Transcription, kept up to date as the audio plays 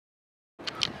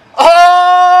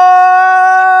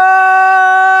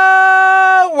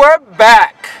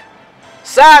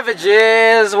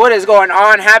Savages, what is going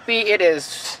on? It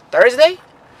is Thursday.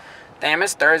 Damn,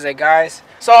 it's Thursday, guys.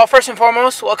 So first and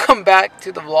foremost, welcome back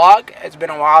to the vlog. It's been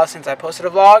a while since I posted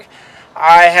a vlog.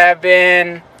 I have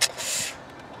been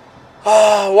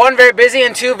one, very busy,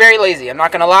 and two, very lazy. I'm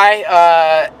not gonna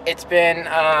lie. It's been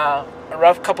a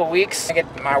rough couple weeks. I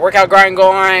get my workout grind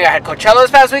going. I had Coachella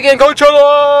this past weekend.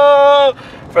 Coachella!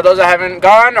 For those that haven't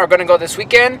gone or gonna go this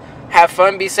weekend, have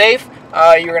fun, be safe.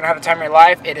 You're gonna have the time of your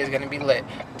life. It is gonna be lit.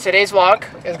 Today's vlog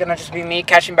is gonna just be me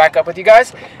catching back up with you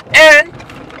guys and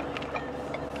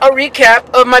a recap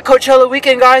of my Coachella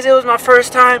weekend, guys. It was my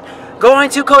first time going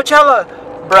to Coachella.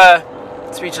 Bruh,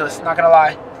 speechless, not gonna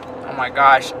lie. Oh my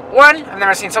gosh. One, I've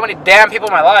never seen so many damn people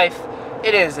in my life.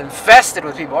 It is infested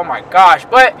with people. Oh my gosh.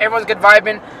 But everyone's good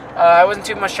vibing. It wasn't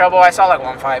too much trouble. I saw like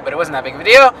one fight, but it wasn't that big of a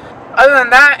deal. Other than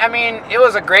that, I mean, it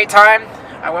was a great time.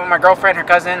 I went with my girlfriend, her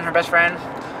cousin, her best friend.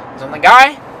 I was the only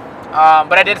guy.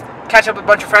 But I did catch up with a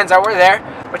bunch of friends that were there,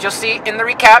 which you'll see in the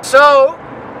recap. So,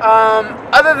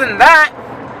 other than that,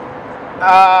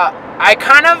 I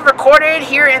kind of recorded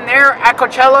here and there at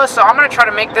Coachella. So I'm going to try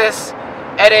to make this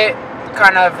edit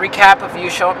kind of recap of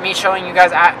showing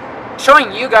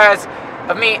you guys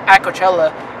of me at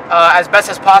Coachella as best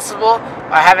as possible.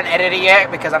 I haven't edited it yet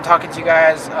because I'm talking to you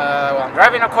guys while I'm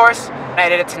driving, of course. I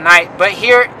edit it tonight, but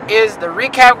here is the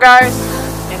recap, guys.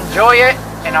 Enjoy it,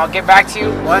 and I'll get back to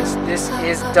you once this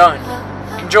is done.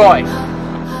 Enjoy.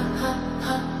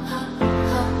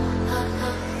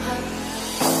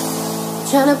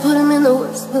 Trying to put him in the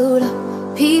worst mood.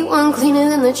 P1 cleaner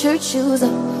than the church shoes.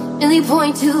 Really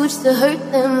point to just to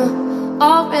hurt them.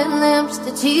 All red lamps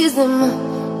to tease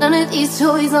them. None of these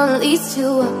toys on lease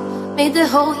to. Made the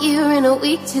whole year in a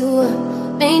week too.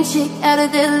 Main chick out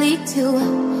of their league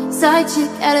too. Side chick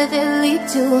out of their league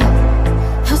too.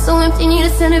 House so empty, need a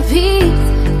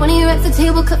centerpiece. 20 racks a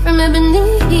table cut from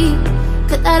ebony.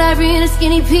 Cut that ivory into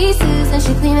skinny pieces. And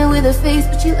she clean it with her face,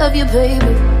 but you love your baby.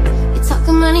 You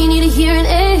talking money, need a hearing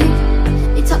aid.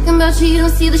 They talking about you, you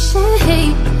don't see the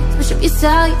shade. Switch up your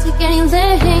style, you take any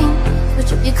lane.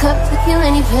 Switch up your cup to kill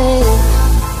any pain.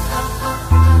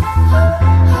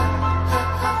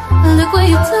 Look what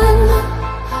you've done.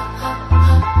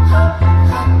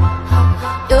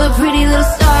 You're a pretty little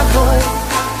star boy.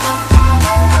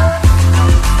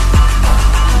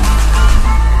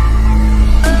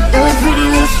 You're a pretty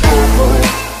little star boy.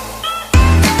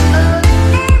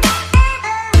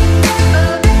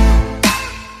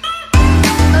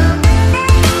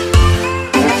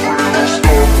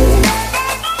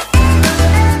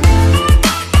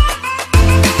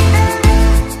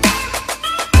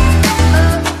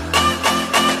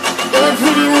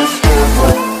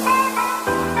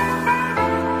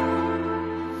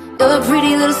 You're a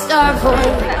pretty little star boy.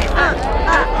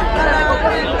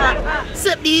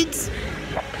 Sup, dudes?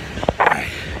 Alright,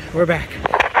 we're back.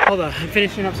 Hold on, I'm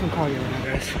finishing up some cardio now,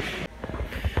 guys.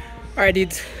 Alright,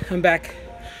 dudes, I'm back.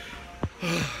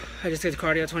 I just did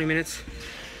cardio 20 minutes.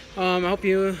 I hope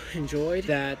you enjoyed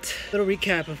that little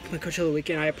recap of my Coachella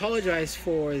weekend. I apologize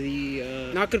for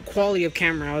the not good quality of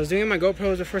camera. I was doing it on my GoPro. It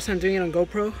was the first time doing it on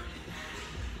GoPro.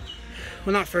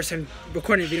 Well, not first time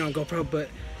recording a video on GoPro, but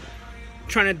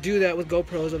trying to do that with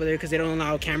GoPros over there because they don't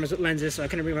allow cameras with lenses, so I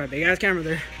couldn't bring my big ass camera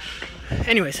there.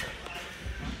 Anyways,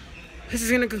 this is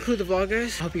gonna conclude the vlog,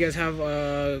 guys. I hope you guys have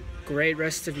a great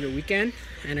rest of your weekend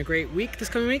and a great week this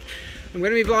coming week. I'm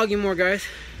gonna be vlogging more, guys,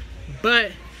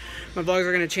 but my vlogs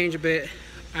are gonna change a bit.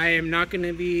 I'm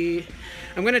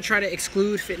gonna try to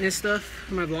exclude fitness stuff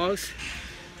from my vlogs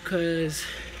because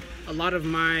a lot of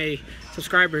my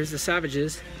subscribers, the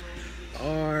Savages,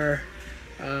 are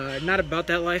not about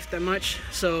that life that much,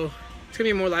 so it's gonna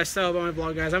be more lifestyle about my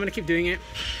vlog, guys. I'm gonna keep doing it.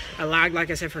 I lagged,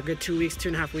 like I said, for a good 2 weeks,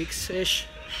 2.5 weeks ish,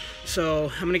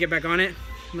 so I'm gonna get back on it.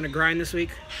 I'm gonna grind this week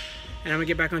and I'm gonna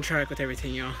get back on track with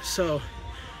everything, y'all. So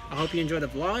I hope you enjoyed the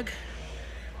vlog.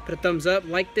 Put a thumbs up,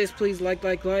 like this, please, like,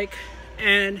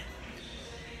 and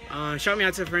shout me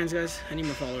out to friends, guys. I need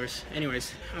more followers.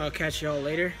 Anyways, I'll catch y'all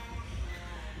later.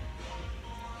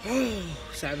 Oh,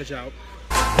 Savage out.